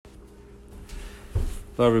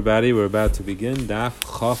Hello everybody, we're about to begin Daf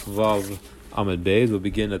Chaf Vav Amud Beis. We'll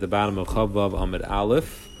begin at the bottom of Chaf Vav Amud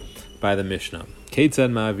Aleph by the Mishnah.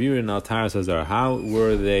 Keitzad Ma'avirin al Taras Hazara. How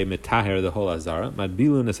were they mitaher the whole Hazara?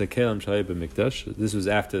 Madbilun esakelam shalei b'mikdash. This was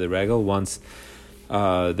after the regal. Once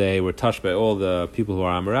they were touched by all the people who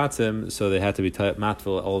are Amaratzim, so they had to be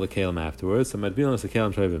matfil all the kelim afterwards. So Madbilun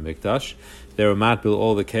esakelam shalei b'mikdash. They were matbil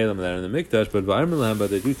all the kelim that are in the mikdash, but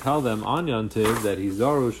they do tell them on Yantiv that he's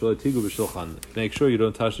zaru shloitigu b'shulchan. Make sure you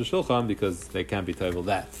don't touch the shulchan because they can't be table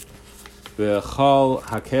that. V'chal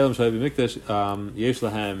hakelim shalei b'mikdash yesh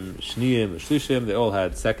lahem shniyim shlishim. They all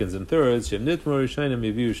had seconds and thirds. Shem nitmor yishayim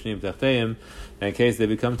yiviu shniyim tachteim. In case they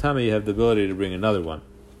become tamei, you have the ability to bring another one.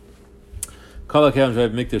 All the kelim that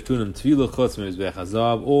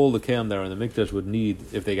are in the mikdash would need,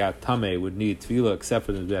 if they got tamei, would need tefillah except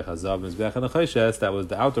for the mizbech hazav, mizbech and the chayshes. That was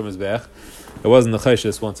the outer mizbech. It wasn't the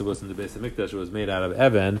chayshes once it was in the base of mikdash. It was made out of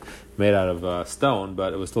even, made out of stone,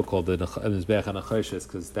 but it was still called the mizbech and the chayshes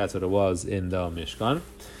because that's what it was in the mishkan.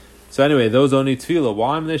 So anyway, those don't need tefillah.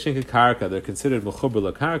 Why am they karka? They're considered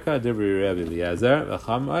mechuber lakarka. Divri Rabbi Eliezer.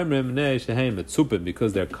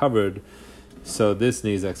 Because they're covered. So this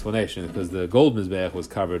needs explanation because the gold mizbeach was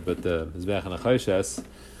covered, but the mizbeach and the chayshes,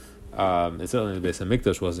 it's certainly the base of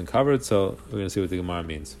mikdash wasn't covered. So we're going to see what the Gemara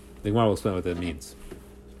means. The Gemara will explain what that means.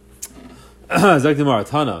 Zak Gemara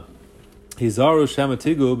Tana, Hizaru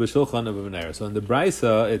Shamatigu b'shulchan of menorah. So in the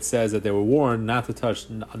Brisa it says that they were warned not to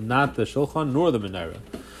touch not the shulchan nor the menorah,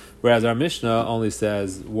 whereas our Mishnah only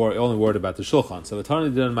says only worried about the shulchan. So the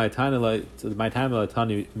Tana did my time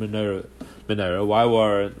Tani menorah. Why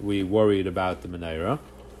were we worried about the menorah?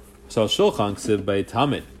 So shulchan ksiv by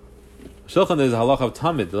tamid. Shulchan is a halach of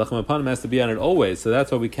tamid. The lechem apanim has to be on it always. So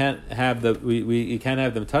that's why we can't have we can't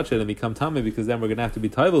have them touch it and become tamid because then we're going to have to be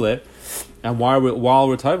tayvel it. And while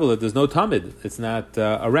we're tayvel it, there's no tamid. It's not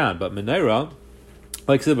around. But menorah,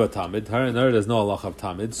 like ksiv tamid, menorah there's no halach of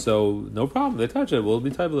tamid, so no problem. They touch it, we'll be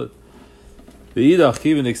tayvel it. The idach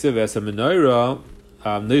kivin ksiv as a menorah.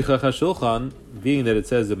 Shulchan, being that it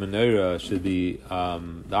says the menorah should be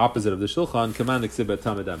the opposite of the shulchan, command exhibit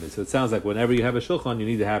tamid. So it sounds like whenever you have a shulchan, you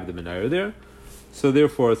need to have the menorah there. So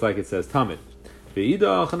therefore, it's like it says tamid. So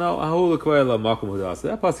that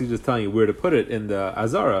pasuk is just telling you where to put it in the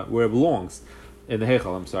azara, where it belongs in the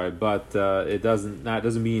heichal. I'm sorry, but it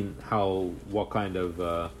doesn't mean what kind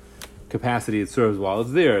of capacity it serves while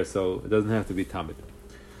it's there. So it doesn't have to be tamid.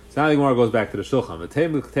 So now the Gemara goes back to the shulchan. The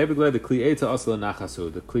kli eitz asur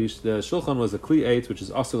l'nachasu. The shulchan was a kli eitz, which is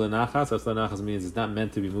asur l'nachas. Asur l'nachas means it's not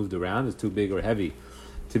meant to be moved around. It's too big or heavy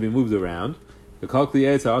to be moved around. The kol kli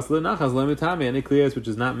eitz asur l'nachas lo mitame. Any kli eitz which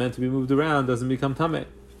is not meant to be moved around doesn't become tameh.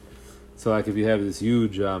 So like if you have this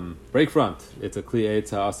huge break front, it's a kli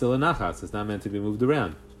eitz asur l'nachas. It's not meant to be moved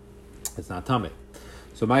around. It's not tameh.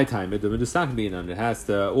 So my time, it has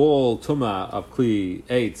to all tuma of kli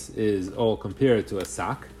eitz is all compared to a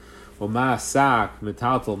sack. Ma sack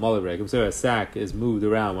metaltal malarekim. So a sack is moved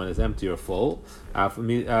around when it's empty or full. Also,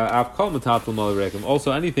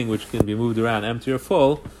 anything which can be moved around, empty or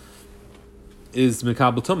full, is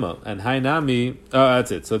mikabel tuma. And hainami, that's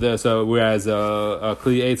it. So whereas a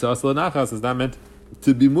kli eitz asur l'nachas is not meant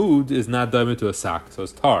to be moved, is not done into a sack. So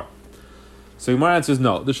it's tar. So Gemara answers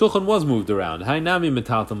no. The shulchan was moved around. Hainami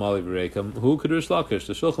metaltal malarekim. Who could Rish Lakish?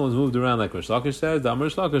 The shulchan was moved around like Rish Lakish says. The Amar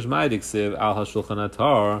Rish Lakish ma'adik siv al hashulchan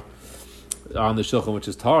atar. On the shulchan, which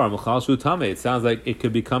is tar, it sounds like it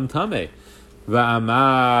could become tameh.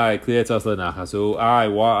 So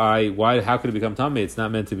why? How could it become tameh? It's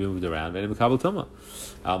not meant to be moved around.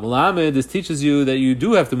 This teaches you that you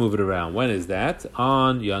do have to move it around. When is that?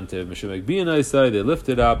 On Yantiv. They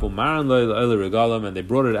lifted up and they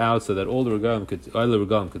brought it out so that all the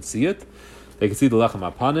regalim could see it. They could see the lechem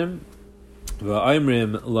apanim.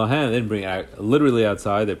 They didn't bring it literally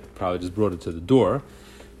outside. They probably just brought it to the door.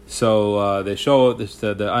 So they show the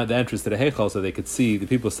entrance to the heichal so they could see the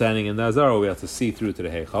people standing in the azara. We have to see through to the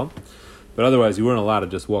heichal, but otherwise you weren't allowed to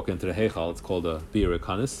just walk into the heichal. It's called a biur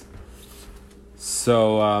ikanis.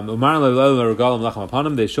 So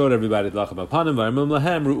they showed everybody the lachem apanim.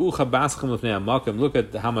 Look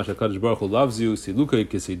at how much HaKadosh Baruch Hu loves you.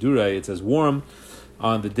 It says warm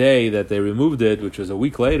on the day that they removed it, which was a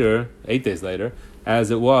week later, 8 days later,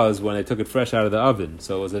 as it was when they took it fresh out of the oven.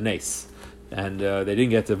 So it was a nace. And they didn't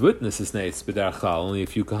get to witness this nace, b'darchal. Only a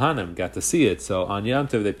few kahanim got to see it. So on Yom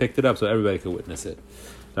Tov they picked it up so everybody could witness it.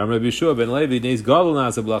 Rabbi Yeshua ben Levi, nace gadol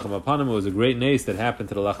na'aseh b'lachem apanim. It was a great nace that happened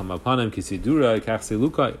to the lachem apanim. Kisidura kach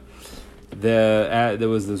selukai. There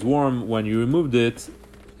was this worm when you removed it,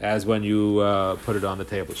 as when you put it on the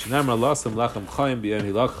table. Shnamar lasam lachem chayim b'yom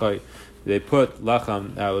hilachchay. They put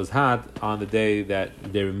lachem that was hot on the day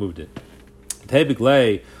that they removed it. Tebik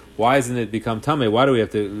lay, why isn't it become tamei? Why do we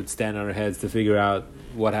have to stand on our heads to figure out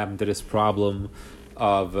what happened to this problem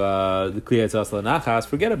of the Kli Eitz Asla Nachas?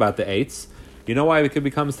 Forget about the eights. You know why it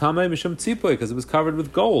becomes tamei? Mishum tzipui, because it was covered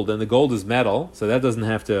with gold, and the gold is metal, so that doesn't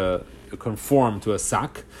have to conform to a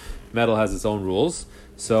sak. Metal has its own rules,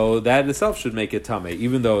 so that itself should make it tamei,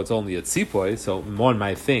 even though it's only a tzipui. So one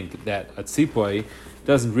might think that a tzipui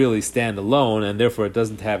doesn't really stand alone, and therefore it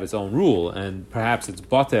doesn't have its own rule, and perhaps it's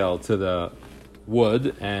batel to the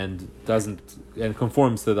wood and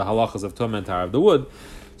conforms to the halachas of tomentar of the wood.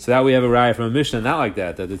 So that we have a raya from a Mishnah not like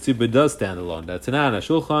that the tzipui does stand alone. That's a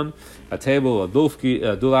shulchan, a table, a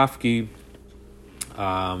dulafki,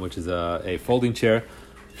 which is a folding chair,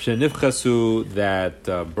 shenifchasu, that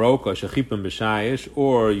broke, or shechipim b'shayish,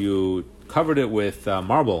 or you covered it with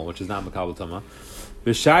marble, which is not makabel tama.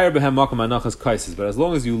 B'shayir behem makam anachas kaisis, but as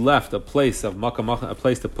long as you left a place of a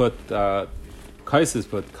place to put kaisis,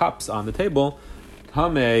 put cups on the table,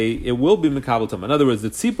 tamei, it will be makabel tama. In other words, the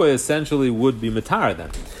tzipui essentially would be matar then.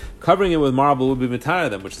 Covering it with marble would be matar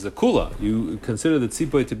then, which is a kula. You consider the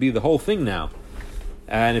tzipui to be the whole thing now.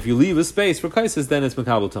 And if you leave a space for kaisis, then it's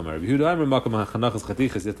makabel tama. You have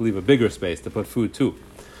to leave a bigger space to put food too.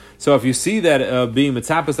 So if you see that being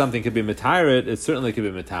mitzapa something could be matarit, it certainly could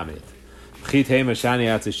be matamit.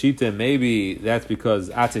 Maybe that's because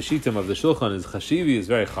atzeshitim of the shulchan is chashivi, is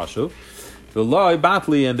very chashuv. The law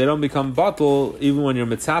batli, and they don't become bottle even when you're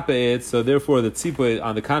mitzapa it. So therefore, the tzipui,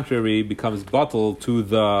 on the contrary, becomes bottle to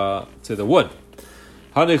the wood.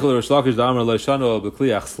 So he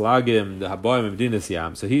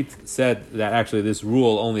said that actually this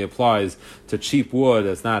rule only applies to cheap wood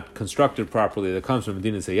that's not constructed properly, that comes from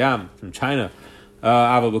Medinas Hayam, from China.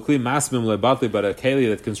 But a keli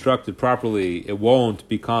that's constructed properly, it won't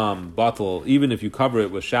become bottle, even if you cover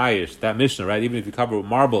it with shayish, that Mishnah, right? Even if you cover it with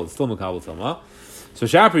marble, it's still makabel tama. So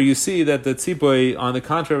Shaper, you see that the tzipui, on the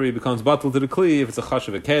contrary, becomes bottle to the kli if it's a chash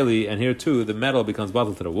of a keli, and here too, the metal becomes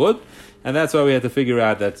bottle to the wood, and that's why we had to figure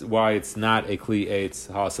out that's why it's not a kli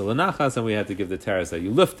eitz hasil nachas, and we had to give the teres that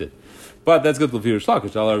you lifted. But that's good to Lefir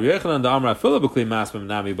Shlakish.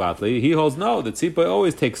 He holds no, the tzipui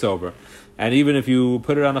always takes over. And even if you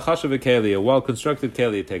put it on a chash of a keli, a well-constructed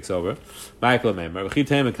keli, it takes over. And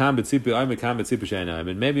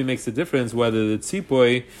maybe it makes a difference whether the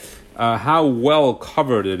tzipui, how well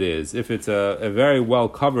covered it is. If it's a very well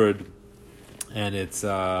covered and it's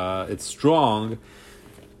strong,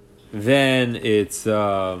 then it's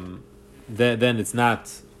doesn't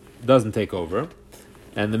take over.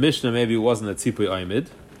 And the Mishnah, maybe it wasn't a tzipui oimid.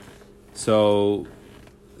 So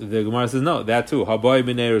the Gemara says no, that too. Does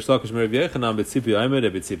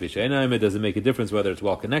it make a difference whether it's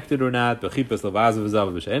well connected or not? Does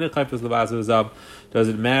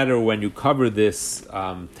it matter when you cover this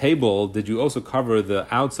table? Did you also cover the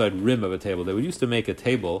outside rim of a table? They would used to make a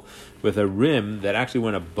table with a rim that actually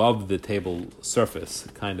went above the table surface,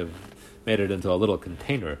 kind of made it into a little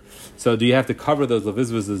container. So do you have to cover those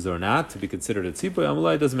levizvizes or not to be considered a tzipui?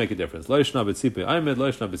 Amalai, doesn't make a difference. Loishna b'tzipui aymed,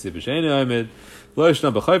 loishna b'tzipui she'eni aymed,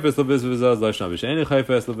 loishna b'chayfes levizvizas, loishna b'she'eni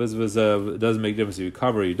chayfes levizvizas. It doesn't make a difference if you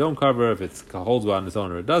cover or you don't cover, if it holds on its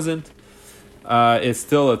own or it doesn't. It's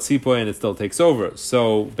still a tzipui and it still takes over.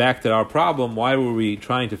 So back to our problem, why were we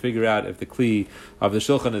trying to figure out if the kli of the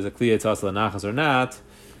shulchan is a kli eitz asla nachas or not?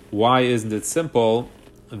 Why isn't it simple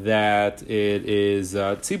that it is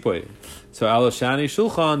tzipui? So alashani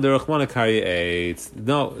shulchan derechmana karya eitz.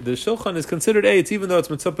 No, the shulchan is considered eitz, even though it's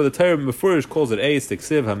mitzvah. The Torah Mefurish calls it eitz. The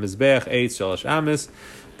ksiv hamizbech eitz shalosh amis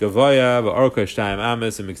gavoya v'arka shtayim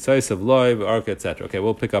amis and miktayis loy v'arka, etc. Okay,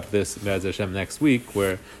 we'll pick up this Be'ez Hashem next week,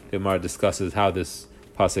 where the Gemara discusses how this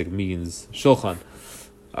pasuk means shulchan.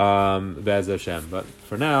 Be'ez Hashem. But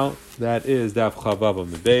for now, that is Daf Chavav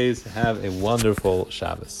Beis. Have a wonderful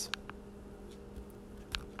Shabbos.